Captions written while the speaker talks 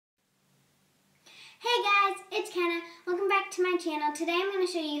Hey guys, it's Kenna. Welcome back to my channel. Today I'm going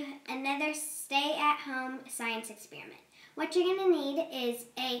to show you another stay-at-home science experiment. What you're going to need is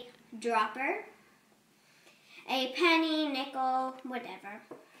a dropper, a penny, nickel, whatever,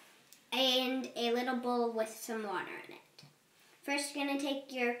 and a little bowl with some water in it. First you're going to take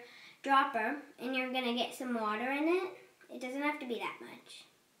your dropper and you're going to get some water in it. It doesn't have to be that much.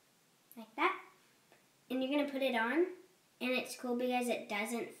 Like that. And you're going to put it on, and it's cool because it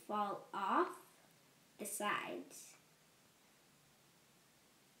doesn't fall off the sides.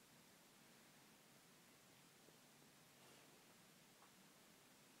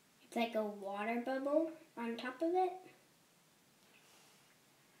 It's like a water bubble on top of it.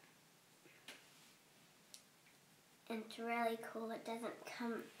 And it's really cool. It doesn't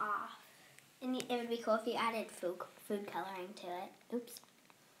come off. And it would be cool if you added food coloring to it. Oops.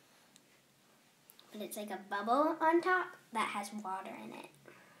 But it's like a bubble on top that has water in it.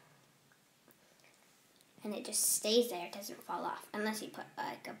 And it just stays there, it doesn't fall off. Unless you put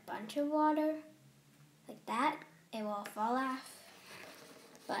like a bunch of water, like that, it will fall off.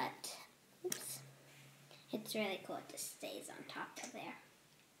 But, oops, it's really cool, it just stays on top of there.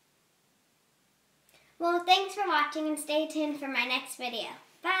 Well, thanks for watching and stay tuned for my next video.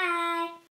 Bye!